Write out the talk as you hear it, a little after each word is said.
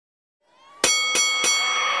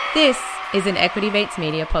This is an Equity Mates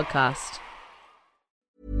Media podcast.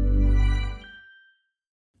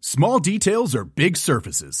 Small details are big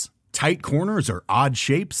surfaces. Tight corners are odd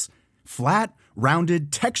shapes. Flat,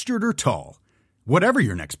 rounded, textured, or tall. Whatever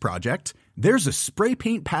your next project, there's a spray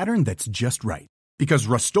paint pattern that's just right. Because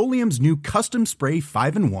Rust-Oleum's new Custom Spray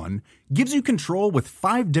 5-in-1 gives you control with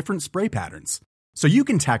 5 different spray patterns. So you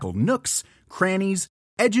can tackle nooks, crannies,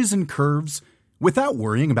 edges, and curves without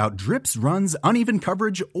worrying about drips, runs, uneven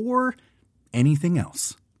coverage, or anything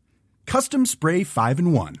else. Custom Spray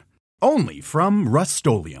 5-in-1. Only from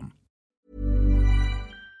Rust-Oleum.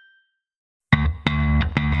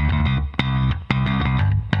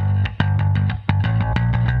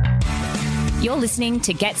 You're listening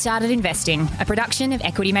to Get Started Investing, a production of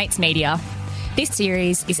Equity Mates Media. This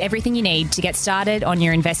series is everything you need to get started on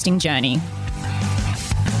your investing journey.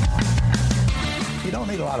 You don't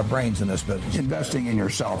need a lot of brains in this business. Investing in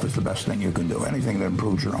yourself is the best thing you can do. Anything that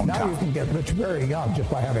improves your own Now time. You can get rich very young just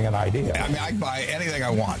by having an idea. I mean, I can buy anything I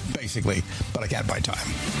want, basically, but I can't buy time.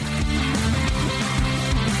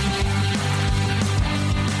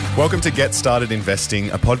 Welcome to Get Started Investing,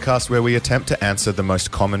 a podcast where we attempt to answer the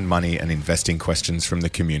most common money and investing questions from the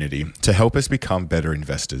community to help us become better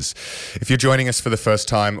investors. If you're joining us for the first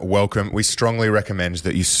time, welcome. We strongly recommend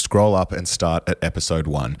that you scroll up and start at episode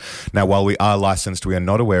 1. Now, while we are licensed, we are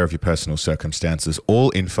not aware of your personal circumstances.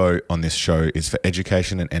 All info on this show is for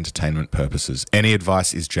education and entertainment purposes. Any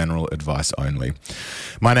advice is general advice only.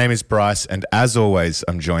 My name is Bryce, and as always,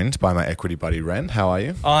 I'm joined by my equity buddy, Ren. How are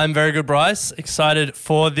you? I'm very good, Bryce. Excited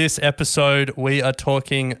for this episode. We are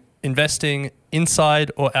talking investing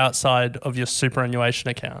inside or outside of your superannuation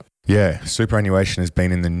account. Yeah, superannuation has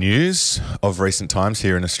been in the news of recent times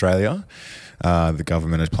here in Australia. The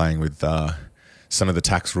government is playing with some of the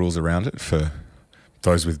tax rules around it for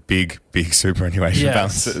those with big superannuation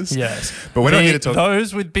balances. Yes. But we're not here to talk...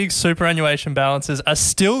 Those with big superannuation balances are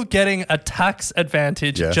still getting a tax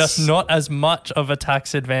advantage, just not as much of a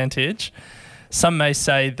tax advantage. Some may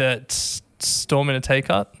say that storm in a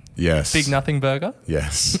teacup. Yes. Big nothing burger.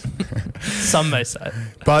 Yes. Some may say.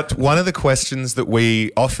 But one of the questions that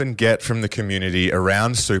we often get from the community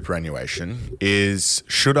around superannuation is,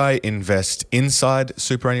 should I invest inside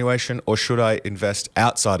superannuation or should I invest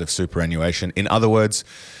outside of superannuation? In other words,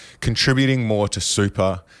 contributing more to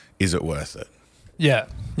super, is it worth it? Yeah.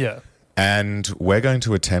 And we're going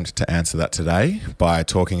to attempt to answer that today by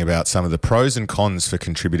talking about some of the pros and cons for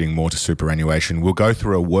contributing more to superannuation. We'll go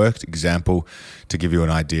through a worked example to give you an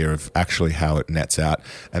idea of actually how it nets out,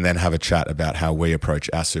 and then have a chat about how we approach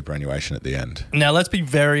our superannuation at the end. Now, let's be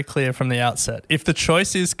very clear from the outset. If the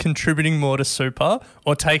choice is contributing more to super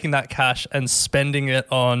or taking that cash and spending it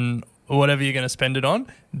on whatever you're going to spend it on,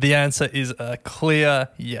 the answer is a clear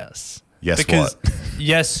yes. Yes, because what?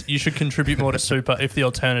 Yes, you should contribute more to super if the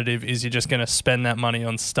alternative is you're just going to spend that money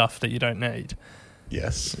on stuff that you don't need.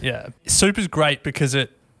 Yes. Yeah. Super's great because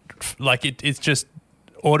it's just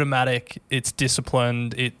automatic, it's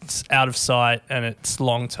disciplined, it's out of sight, and it's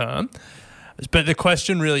long term. But the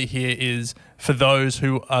question really here is, for those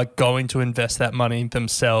who are going to invest that money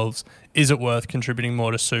themselves, is it worth contributing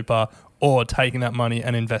more to super or taking that money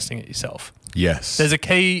and investing it yourself? Yes. There's a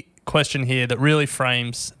key question here that really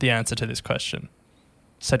frames the answer to this question.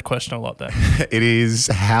 Said question a lot there. It is,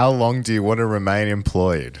 how long do you want to remain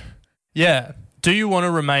employed? Yeah. Do you want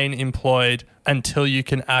to remain employed until you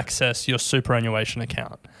can access your superannuation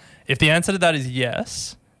account? If the answer to that is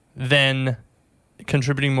yes, then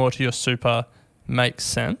contributing more to your super makes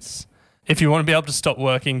sense. If you want to be able to stop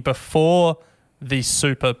working before the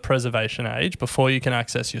super preservation age, before you can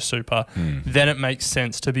access your super, then it makes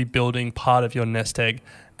sense to be building part of your nest egg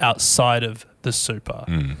outside of the super.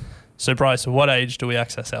 So Bryce, at what age do we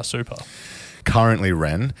access our super? Currently,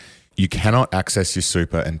 Ren, you cannot access your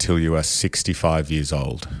super until you are 65 years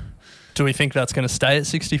old. Do we think that's going to stay at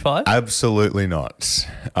 65? Absolutely not.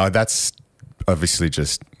 That's obviously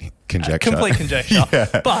just conjecture. Complete conjecture.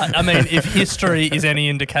 Yeah. But, I mean, if history is any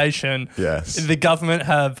indication, yes, the government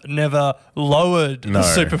have never lowered the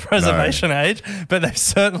super preservation age, but they've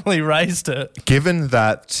certainly raised it. Given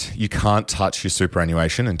that you can't touch your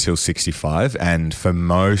superannuation until 65, and for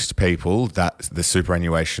most people, that the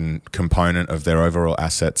superannuation component of their overall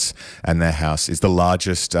assets and their house is the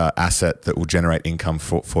largest asset that will generate income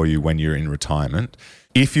for you when you're in retirement,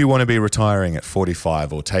 If you want to be retiring at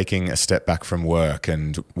 45 or taking a step back from work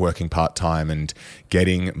and working part-time and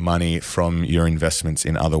getting money from your investments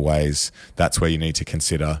in other ways, that's where you need to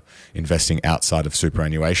consider investing outside of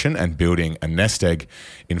superannuation and building a nest egg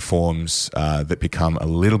in forms that become a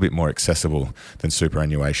little bit more accessible than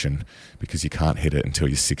superannuation, because you can't hit it until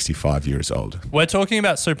you're 65 years old. We're talking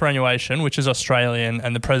about superannuation, which is Australian,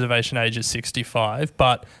 and the preservation age is 65,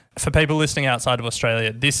 but for people listening outside of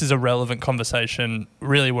Australia, this is a relevant conversation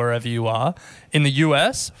really wherever you are. In the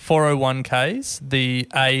US, 401ks, the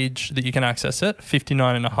age that you can access it,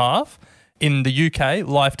 59 and a half. In the UK,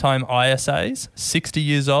 lifetime ISAs, 60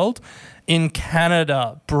 years old. In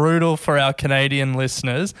Canada, brutal for our Canadian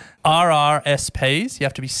listeners, RRSPs, you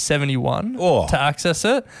have to be 71 to access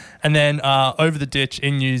it. And then over the ditch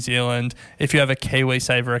in New Zealand, if you have a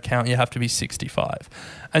KiwiSaver account, you have to be 65.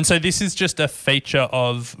 And so this is just a feature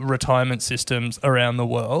of retirement systems around the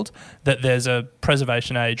world, that there's a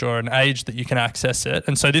preservation age or an age that you can access it.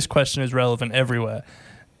 And so this question is relevant everywhere.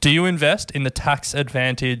 Do you invest in the tax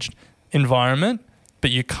advantaged environment,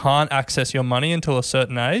 but you can't access your money until a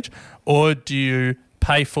certain age? Or do you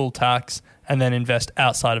pay full tax and then invest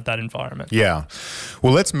outside of that environment? Yeah.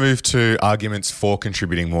 Well, let's move to arguments for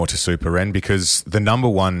contributing more to super, Ren, because the number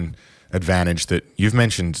one advantage that you've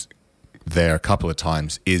mentioned there a couple of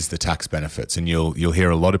times is the tax benefits, and you'll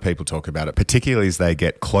hear a lot of people talk about it, particularly as they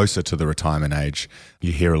get closer to the retirement age.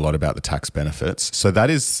 You hear a lot about the tax benefits. So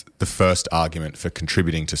that is the first argument for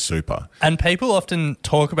contributing to super. And people often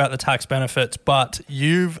talk about the tax benefits, but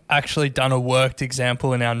you've actually done a worked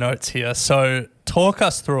example in our notes here. So talk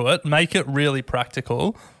us through it, make it really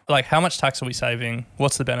practical. Like, how much tax are we saving?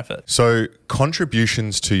 What's the benefit? So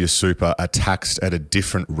contributions to your super are taxed at a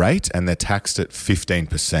different rate, and they're taxed at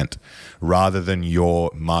 15% rather than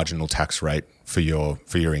your marginal tax rate for your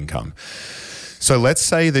income. So let's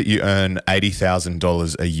say that you earn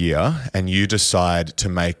 $80,000 a year and you decide to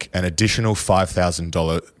make an additional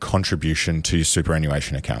 $5,000 contribution to your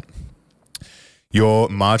superannuation account. Your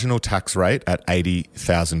marginal tax rate at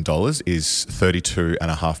 $80,000 is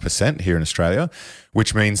 32.5% here in Australia,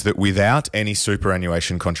 which means that without any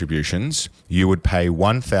superannuation contributions, you would pay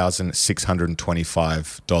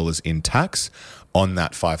 $1,625 in tax on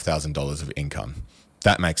that $5,000 of income.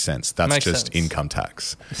 That makes sense. That's Makes just sense. income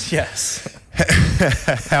tax. Yes.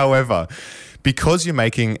 However, because you're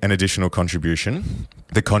making an additional contribution,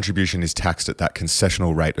 the contribution is taxed at that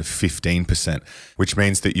concessional rate of 15%, which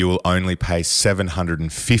means that you will only pay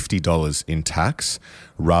 $750 in tax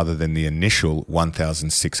rather than the initial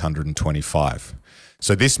 $1,625.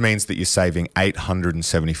 So this means that you're saving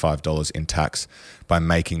 $875 in tax by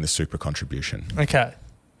making the super contribution. Okay.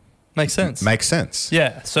 Makes sense. Makes sense.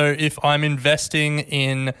 Yeah. So if I'm investing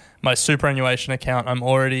in my superannuation account, I'm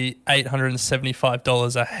already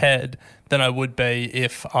 $875 ahead than I would be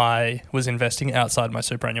if I was investing outside my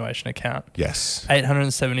superannuation account. Yes.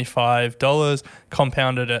 $875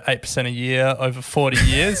 compounded at 8% a year over 40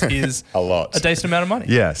 years is a lot. A decent amount of money.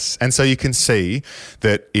 Yes. And so you can see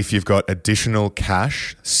that if you've got additional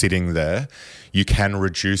cash sitting there, you can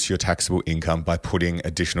reduce your taxable income by putting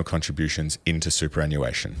additional contributions into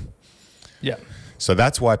superannuation. Yeah. So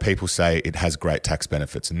that's why people say it has great tax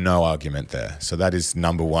benefits. No argument there. So that is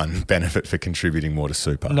number one benefit for contributing more to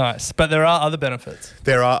super. Nice. But there are other benefits.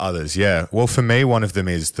 There are others, yeah. Well, for me, one of them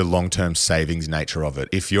is the long-term savings nature of it.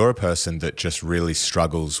 If you're a person that just really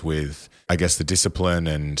struggles with, I guess, the discipline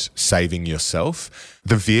and saving yourself,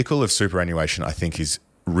 the vehicle of superannuation, I think, is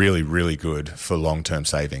really, really good for long-term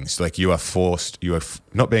savings. Like you are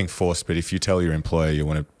not being forced, but if you tell your employer you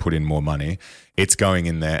want to put in more money, it's going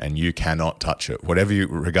in there and you cannot touch it.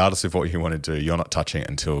 Regardless of what you want to do, you're not touching it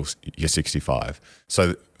until you're 65.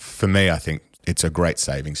 So for me, I think it's a great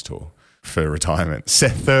savings tool for retirement.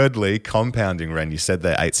 Thirdly, compounding, Ren, you said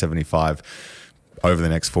they're $875 over the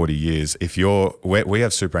next 40 years. We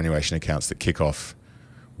have superannuation accounts that kick off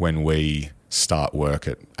when we start work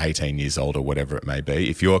at 18 years old or whatever it may be.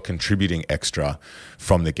 If you're contributing extra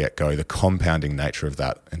from the get-go, the compounding nature of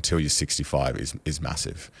that until you're 65 is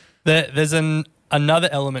massive. There's another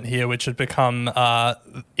element here which had become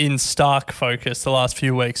in stark focus the last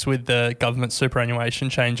few weeks with the government superannuation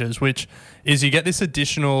changes, which is you get this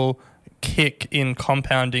additional kick in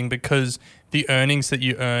compounding because the earnings that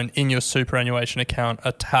you earn in your superannuation account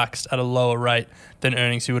are taxed at a lower rate than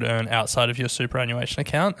earnings you would earn outside of your superannuation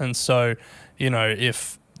account. And so,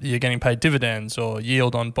 if you're getting paid dividends or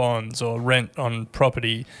yield on bonds or rent on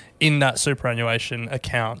property in that superannuation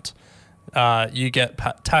account, you get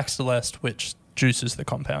taxed less, which juices the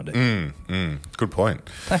compounding. Good point.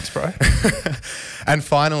 Thanks, bro. And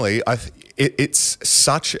finally, It's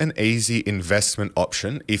such an easy investment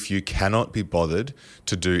option if you cannot be bothered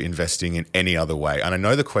to do investing in any other way. And I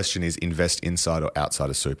know the question is invest inside or outside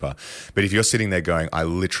of super, but if you're sitting there going, I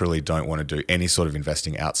literally don't want to do any sort of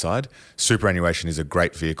investing outside, superannuation is a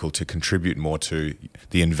great vehicle to contribute more to.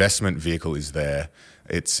 The investment vehicle is there.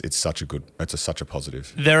 It's such a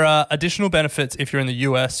positive. There are additional benefits if you're in the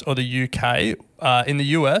US or the UK. In the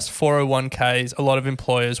US, 401ks, a lot of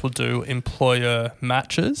employers will do employer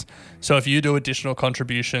matches. So if you do additional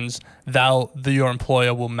contributions, your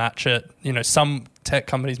employer will match it. You know, some tech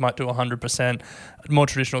companies might do 100%. More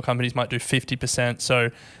traditional companies might do 50%. So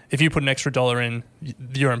if you put an extra $1 in,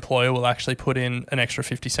 your employer will actually put in an extra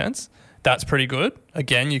 50 cents. That's pretty good.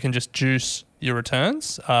 Again, you can just juice your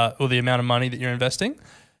returns or the amount of money that you're investing.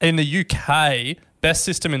 In the UK, best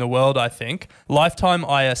system in the world, I think, lifetime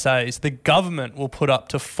ISAs, the government will put up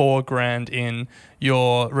to $4,000 in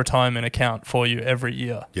your retirement account for you every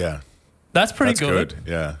year. Yeah. That's pretty good.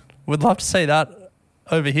 Yeah. We'd love to see that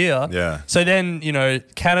over here. Yeah. So then, you know,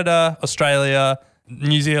 Canada, Australia,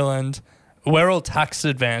 New Zealand, we're all tax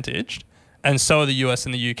advantaged, and so are the US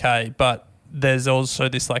and the UK, but there's also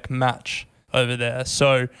this like match over there.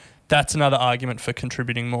 So that's another argument for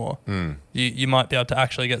contributing more. You might be able to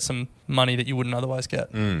actually get some money that you wouldn't otherwise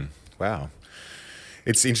get. Wow.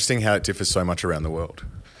 It's interesting how it differs so much around the world.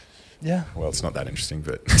 Yeah. Well, it's not that interesting,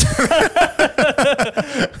 but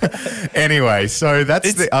anyway, so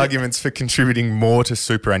that's the arguments for contributing more to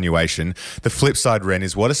superannuation. The flip side, Ren,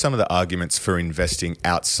 is what are some of the arguments for investing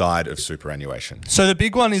outside of superannuation? So the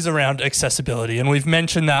big one is around accessibility, and we've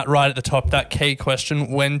mentioned that right at the top, that key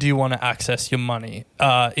question, when do you want to access your money?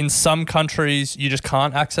 In some countries, you just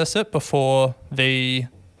can't access it before the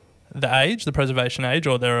preservation age,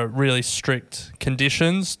 or there are really strict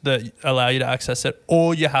conditions that allow you to access it,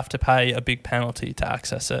 or you have to pay a big penalty to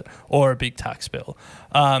access it, or a big tax bill.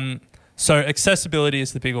 So accessibility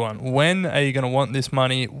is the big one. When are you going to want this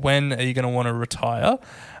money? When are you going to want to retire?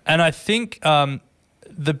 And I think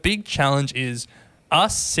the big challenge is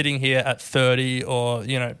us sitting here at 30, or,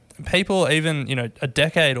 you know, people even, you know, a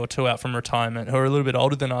decade or two out from retirement who are a little bit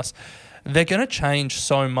older than us. They're going to change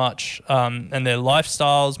so much, and their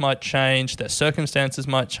lifestyles might change, their circumstances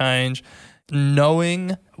might change.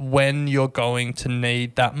 Knowing when you're going to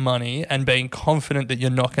need that money and being confident that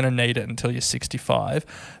you're not going to need it until you're 65,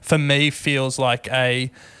 for me, feels like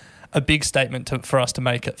a big statement for us to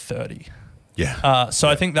make at 30. Yeah. So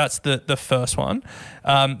I think that's the first one.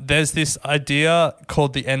 There's this idea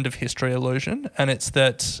called the end of history illusion, and it's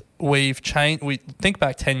that we've changed. We think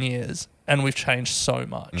back 10 years and we've changed so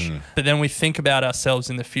much. But then we think about ourselves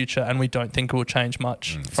in the future and we don't think it will change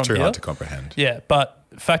much from here. It's too hard to comprehend. Yeah, but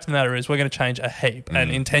fact of the matter is we're going to change a heap. And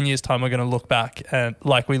in 10 years' time, we're going to look back and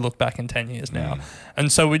like we look back in 10 years now. And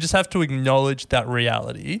so we just have to acknowledge that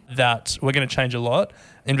reality that we're going to change a lot.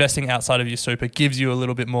 Investing outside of your super gives you a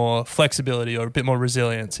little bit more flexibility or a bit more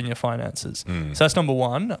resilience in your finances. So that's number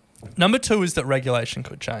one. Number two is that regulation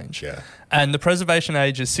could change. Yeah. And the preservation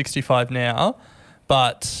age is 65 now,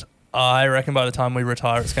 but I reckon by the time we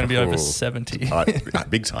retire, it's going to be over 70.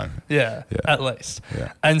 Big time. Yeah, at least.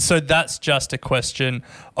 Yeah. And so that's just a question.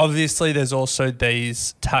 Obviously, there's also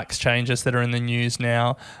these tax changes that are in the news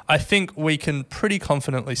now. I think we can pretty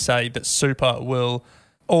confidently say that super will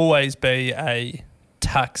always be a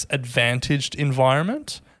tax advantaged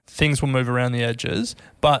environment. Things will move around the edges,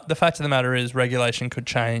 but the fact of the matter is regulation could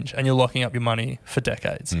change and you're locking up your money for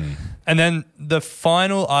decades. And then the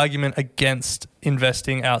final argument against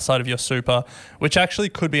investing outside of your super, which actually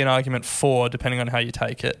could be an argument for, depending on how you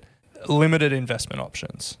take it, limited investment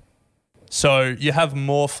options. So you have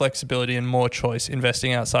more flexibility and more choice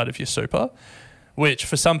investing outside of your super, which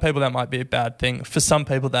for some people that might be a bad thing. For some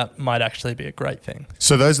people that might actually be a great thing.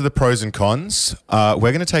 So those are the pros and cons. We're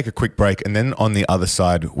going to take a quick break, and then on the other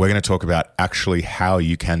side, we're going to talk about actually how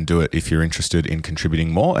you can do it if you're interested in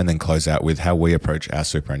contributing more, and then close out with how we approach our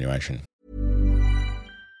superannuation.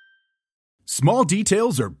 Small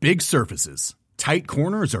details are big surfaces. Tight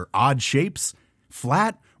corners are odd shapes.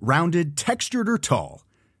 Flat, rounded, textured, or tall.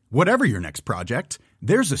 Whatever your next project,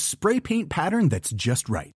 there's a spray paint pattern that's just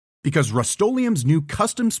right. Because Rust-Oleum's new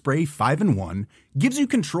Custom Spray 5-in-1 gives you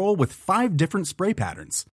control with 5 different spray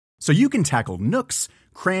patterns. So you can tackle nooks,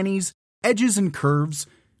 crannies, edges, and curves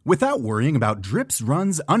without worrying about drips,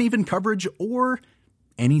 runs, uneven coverage, or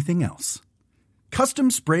anything else.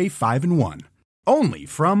 Custom Spray 5-in-1. Only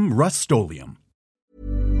from Rust-Oleum.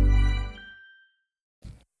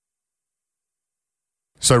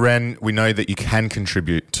 So, Ren, we know that you can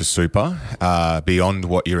contribute to super beyond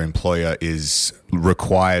what your employer is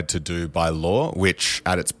required to do by law, which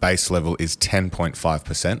at its base level is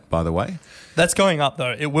 10.5%, by the way. That's going up,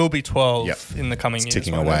 though. It will be 12 in the coming years. It's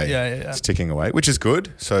ticking away. Yeah. It's ticking away, which is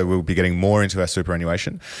good. So we'll be getting more into our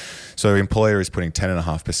superannuation. So employer is putting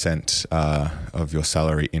 10.5% of your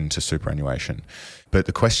salary into superannuation. But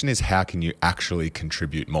the question is, how can you actually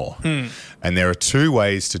contribute more? And there are two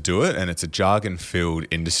ways to do it, and it's a jargon-filled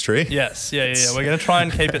industry. Yes, yeah. We're going to try and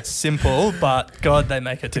keep it simple, but God, they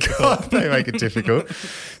make it difficult. They make it difficult.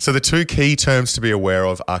 So the two key terms to be aware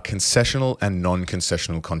of are concessional and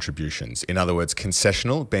non-concessional contributions. In other words,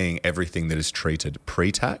 concessional being everything that is treated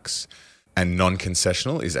pre-tax, and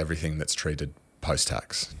non-concessional is everything that's treated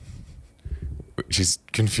post-tax, which is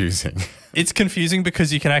confusing. It's confusing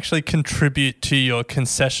because you can actually contribute to your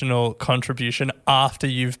concessional contribution after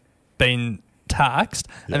you've been taxed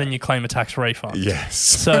and then you claim a tax refund. Yes.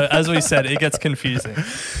 So as we said, it gets confusing.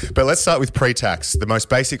 But let's start with pre-tax. The most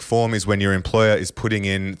basic form is when your employer is putting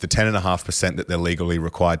in the 10.5% that they're legally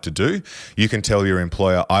required to do. You can tell your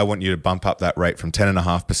employer, I want you to bump up that rate from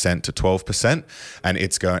 10.5% to 12%, and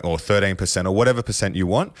it's going, or 13%, or whatever percent you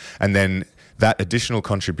want. And then that additional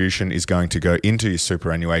contribution is going to go into your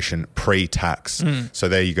superannuation pre-tax. So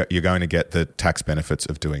there you go, you're going to get the tax benefits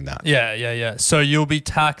of doing that. Yeah. So you'll be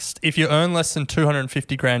taxed, if you earn less than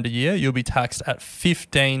 250 grand a year, you'll be taxed at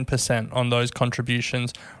 15% on those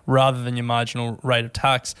contributions rather than your marginal rate of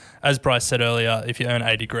tax. As Bryce said earlier, if you earn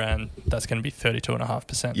 80 grand, that's going to be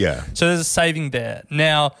 32.5%. Yeah. So there's a saving there.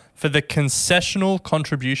 Now, for the concessional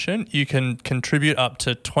contribution, you can contribute up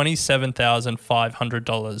to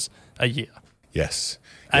 $27,500 a year. Yes.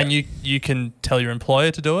 And you can tell your employer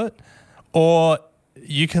to do it, or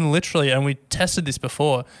you can literally, and we tested this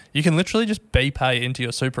before, you can literally just BPay into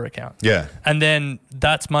your super account. Yeah. And then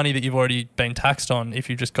that's money that you've already been taxed on if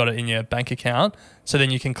you just got it in your bank account. So then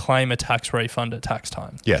you can claim a tax refund at tax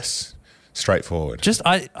time. Yes. Straightforward.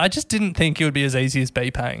 I just didn't think it would be as easy as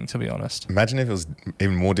BPaying, to be honest. Imagine if it was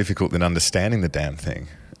even more difficult than understanding the damn thing.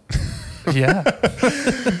 Yeah.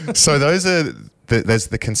 So those are... There's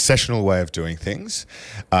the concessional way of doing things,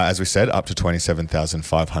 as we said, up to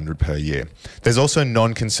 $27,500 per year. There's also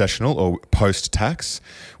non-concessional or post-tax,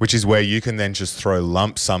 which is where you can then just throw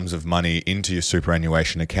lump sums of money into your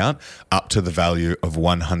superannuation account up to the value of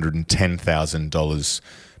 $110,000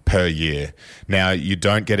 per year. Now, you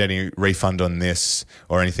don't get any refund on this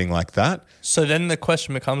or anything like that. So then the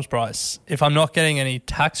question becomes, Bryce, if I'm not getting any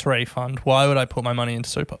tax refund, why would I put my money into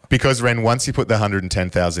super? Because, Ren, once you put the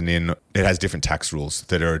 $110,000 in, it has different tax rules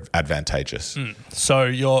that are advantageous. So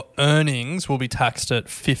your earnings will be taxed at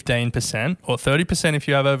 15% or 30% if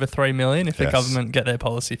you have over 3 million, if the government get their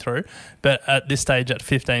policy through. But at this stage, at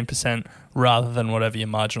 15% rather than whatever your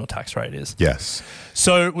marginal tax rate is. Yes.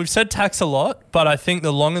 So we've said tax a lot, but I think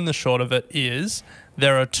the long and the short of it is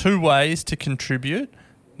there are two ways to contribute.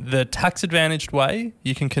 The tax advantaged way,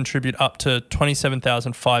 you can contribute up to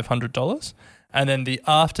 $27,500. And then the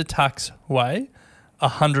after tax way,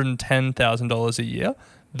 $110,000 a year.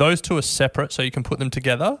 Those two are separate, so you can put them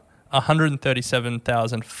together.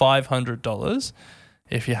 $137,500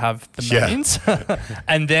 if you have the means.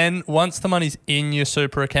 And then once the money's in your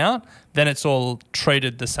super account, then it's all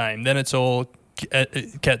treated the same. Then it's all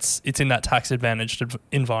it's in that tax advantaged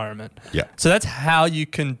environment. Yeah. So that's how you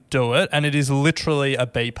can do it, and it is literally a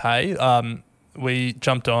BPay. We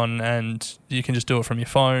jumped on, and you can just do it from your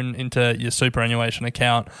phone into your superannuation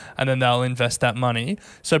account, and then they'll invest that money.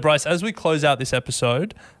 So Bryce, as we close out this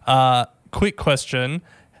episode, quick question.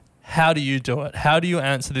 How do you do it? How do you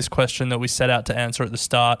answer this question that we set out to answer at the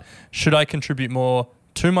start? Should I contribute more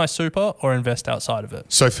to my super or invest outside of it?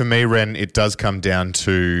 So for me, Ren, it does come down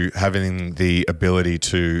to having the ability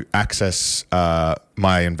to access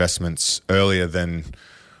my investments earlier than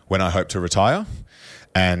when I hope to retire,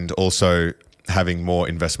 and also having more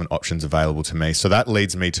investment options available to me. So that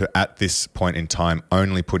leads me to, at this point in time,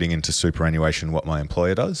 only putting into superannuation what my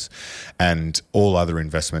employer does, and all other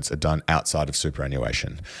investments are done outside of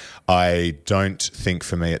superannuation. I don't think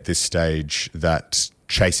for me at this stage that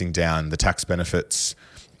chasing down the tax benefits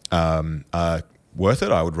are worth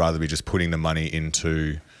it. I would rather be just putting the money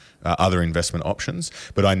into other investment options.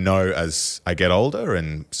 But I know as I get older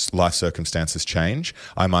and life circumstances change,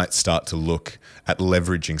 I might start to look at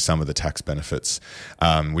leveraging some of the tax benefits,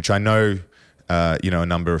 which I know a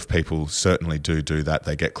number of people certainly do that.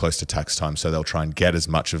 They get close to tax time, so they'll try and get as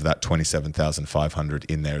much of that $27,500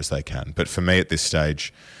 in there as they can. But for me at this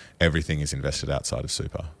stage, everything is invested outside of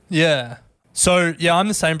super. Yeah. So, yeah, I'm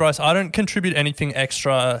the same, Bryce. I don't contribute anything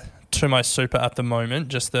extra to my super at the moment,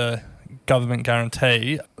 just the government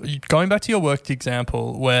guarantee. Going back to your worked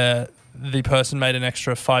example where the person made an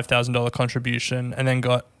extra $5,000 contribution and then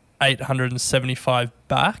got $875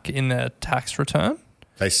 back in their tax return.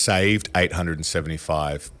 They saved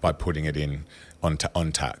 $875 by putting it in on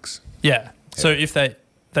tax. Yeah. So if they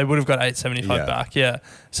would have got $875 back. Yeah.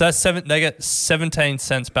 So that's they get 17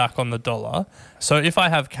 cents back on the dollar. So if I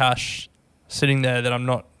have cash sitting there that I'm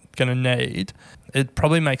not going to need, it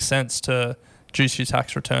probably makes sense to juice your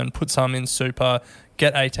tax return, put some in super,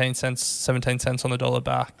 get 18 cents, 17 cents on the dollar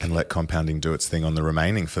back. And let compounding do its thing on the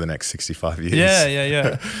remaining for the next 65 years.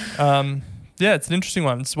 Yeah. Yeah, it's an interesting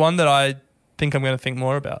one. It's one that I think I'm going to think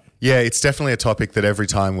more about. Yeah, it's definitely a topic that every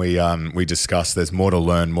time we discuss, there's more to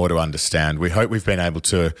learn, more to understand. We hope we've been able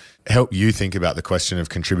to help you think about the question of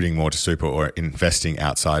contributing more to super or investing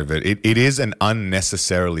outside of it. It is an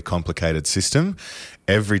unnecessarily complicated system.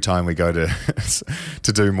 Every time we go to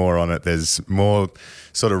do more on it, there's more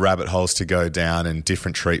sort of rabbit holes to go down and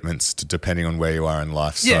different treatments depending on where you are in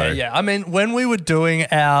life. Yeah. I mean, when we were doing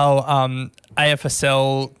our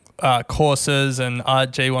AFSL courses and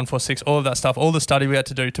RG146, all of that stuff, all the study we had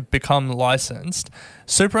to do to become licensed,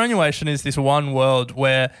 superannuation is this one world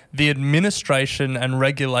where the administration and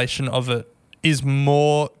regulation of it is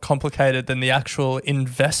more complicated than the actual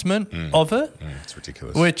investment of it. It's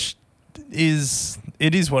ridiculous. Which is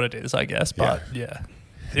what it is, I guess. But yeah.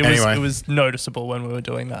 It was noticeable when we were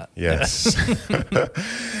doing that. Yes.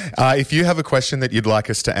 If you have a question that you'd like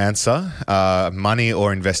us to answer, money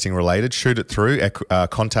or investing related, shoot it through,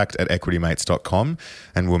 contact@equitymates.com,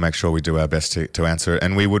 and we'll make sure we do our best to answer it.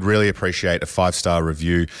 And we would really appreciate a 5-star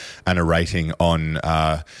review and a rating on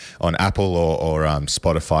Apple or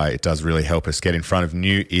Spotify. It does really help us get in front of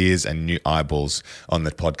new ears and new eyeballs on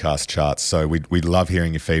the podcast charts. So we'd love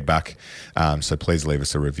hearing your feedback. So please leave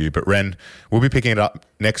us a review. But Ren, we'll be picking it up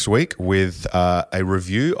next week with a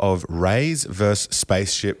review of Raise versus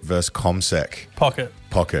Spaceship versus ComSec. Pocket.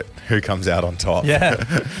 Who comes out on top? Yeah.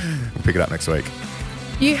 We'll pick it up next week.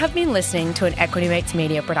 You have been listening to an Equity Mates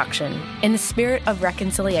Media production. In the spirit of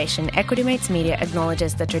reconciliation, Equity Mates Media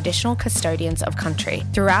acknowledges the traditional custodians of country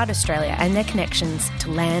throughout Australia and their connections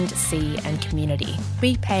to land, sea and community.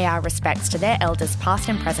 We pay our respects to their elders past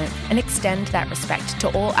and present and extend that respect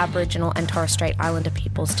to all Aboriginal and Torres Strait Islander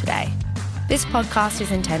peoples today. This podcast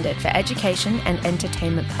is intended for education and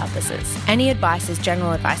entertainment purposes. Any advice is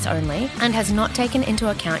general advice only and has not taken into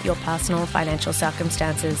account your personal financial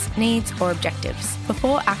circumstances, needs, or objectives.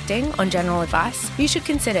 Before acting on general advice, you should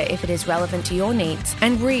consider if it is relevant to your needs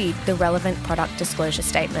and read the relevant product disclosure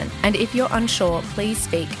statement. And if you're unsure, please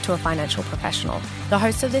speak to a financial professional. The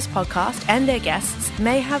hosts of this podcast and their guests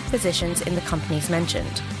may have positions in the companies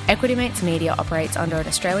mentioned. Equity Mates Media operates under an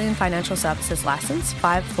Australian Financial Services Licence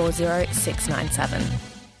 540697.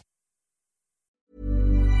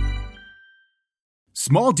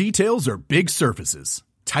 Small details are big surfaces.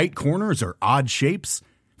 Tight corners are odd shapes.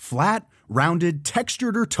 Flat, rounded,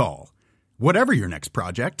 textured, or tall. Whatever your next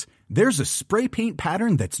project, there's a spray paint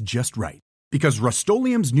pattern that's just right. Because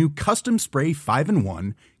Rust-Oleum's new Custom Spray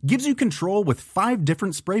 5-in-1 gives you control with 5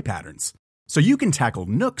 different spray patterns. So you can tackle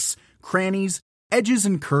nooks, crannies, edges,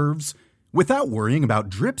 and curves without worrying about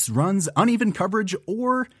drips, runs, uneven coverage,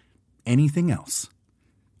 or anything else.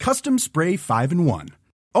 Custom Spray 5-in-1.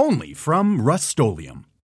 Only from Rust-Oleum.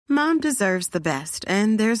 Mom deserves the best,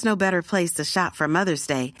 and there's no better place to shop for Mother's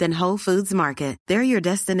Day than Whole Foods Market. They're your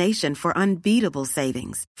destination for unbeatable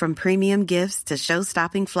savings, from premium gifts to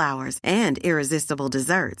show-stopping flowers and irresistible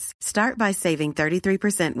desserts. Start by saving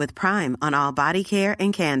 33% with Prime on all body care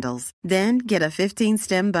and candles. Then get a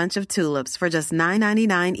 15-stem bunch of tulips for just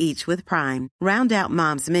 $9.99 each with Prime. Round out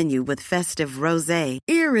Mom's menu with festive rosé,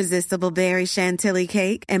 irresistible berry chantilly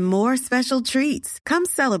cake, and more special treats. Come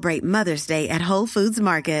celebrate Mother's Day at Whole Foods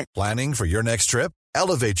Market. Planning for your next trip?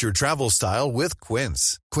 Elevate your travel style with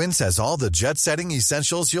Quince. Quince has all the jet-setting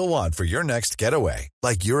essentials you'll want for your next getaway,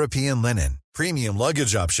 like European linen, premium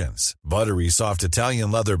luggage options, buttery soft Italian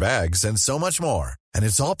leather bags, and so much more. And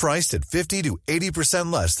it's all priced at 50 to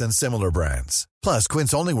 80% less than similar brands. Plus,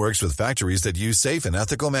 Quince only works with factories that use safe and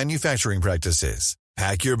ethical manufacturing practices.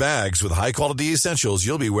 Pack your bags with high-quality essentials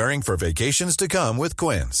you'll be wearing for vacations to come with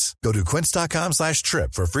Quince. Go to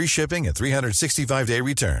quince.com/trip for free shipping and 365-day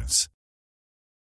returns.